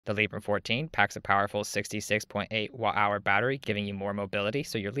The Librem 14 packs a powerful 66.8 watt-hour battery, giving you more mobility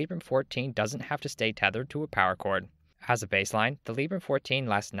so your Librem 14 doesn't have to stay tethered to a power cord. As a baseline, the Librem 14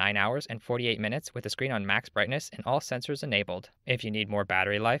 lasts 9 hours and 48 minutes with the screen on max brightness and all sensors enabled. If you need more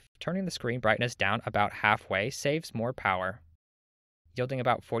battery life, turning the screen brightness down about halfway saves more power, yielding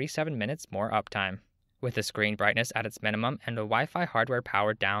about 47 minutes more uptime. With the screen brightness at its minimum and the Wi-Fi hardware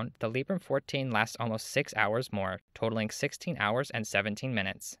powered down, the Librem 14 lasts almost 6 hours more, totaling 16 hours and 17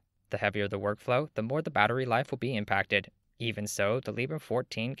 minutes. The heavier the workflow, the more the battery life will be impacted. Even so, the Librem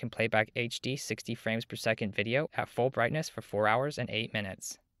 14 can play back HD 60 frames per second video at full brightness for 4 hours and 8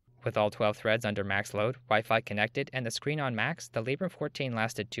 minutes. With all 12 threads under max load, Wi-Fi connected, and the screen on max, the Librem 14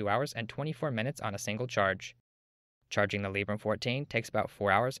 lasted 2 hours and 24 minutes on a single charge. Charging the Librem 14 takes about 4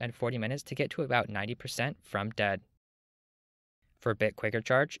 hours and 40 minutes to get to about 90% from dead. For a bit quicker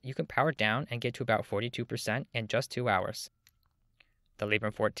charge, you can power down and get to about 42% in just 2 hours. The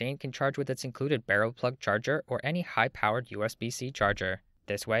Librem 14 can charge with its included barrel plug charger or any high-powered USB-C charger.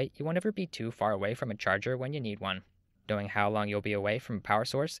 This way, you won't ever be too far away from a charger when you need one. Knowing how long you'll be away from a power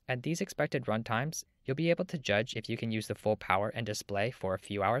source and these expected run times, you'll be able to judge if you can use the full power and display for a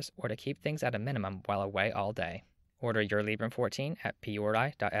few hours or to keep things at a minimum while away all day. Order your Librem 14 at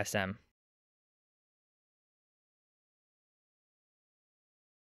pureeye.sm.